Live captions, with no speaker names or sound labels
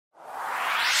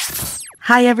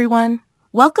Hi everyone,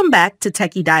 welcome back to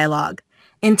Techie Dialogue.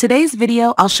 In today's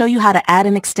video, I'll show you how to add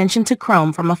an extension to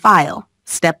Chrome from a file,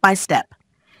 step by step.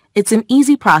 It's an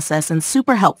easy process and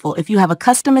super helpful if you have a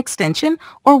custom extension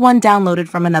or one downloaded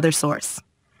from another source.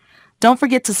 Don't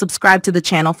forget to subscribe to the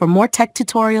channel for more tech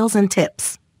tutorials and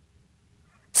tips.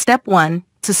 Step 1.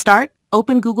 To start,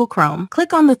 open Google Chrome.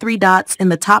 Click on the three dots in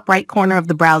the top right corner of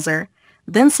the browser,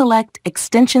 then select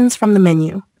Extensions from the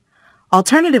menu.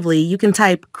 Alternatively, you can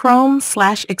type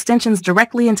Chrome/extensions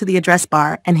directly into the address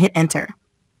bar and hit enter.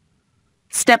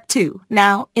 Step 2.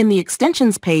 Now, in the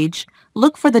extensions page,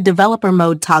 look for the developer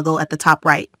mode toggle at the top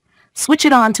right. Switch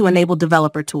it on to enable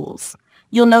developer tools.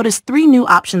 You'll notice 3 new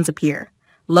options appear: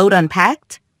 Load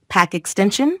Unpacked, Pack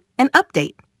Extension, and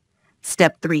Update.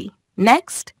 Step 3.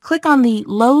 Next, click on the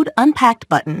Load Unpacked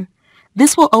button.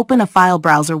 This will open a file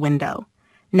browser window.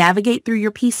 Navigate through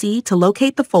your PC to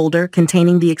locate the folder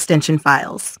containing the extension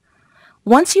files.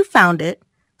 Once you've found it,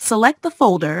 select the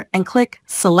folder and click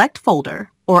Select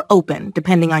Folder or Open,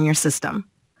 depending on your system.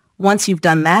 Once you've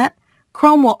done that,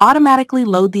 Chrome will automatically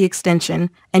load the extension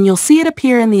and you'll see it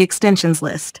appear in the extensions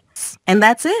list. And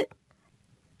that's it.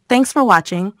 Thanks for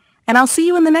watching, and I'll see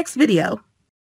you in the next video.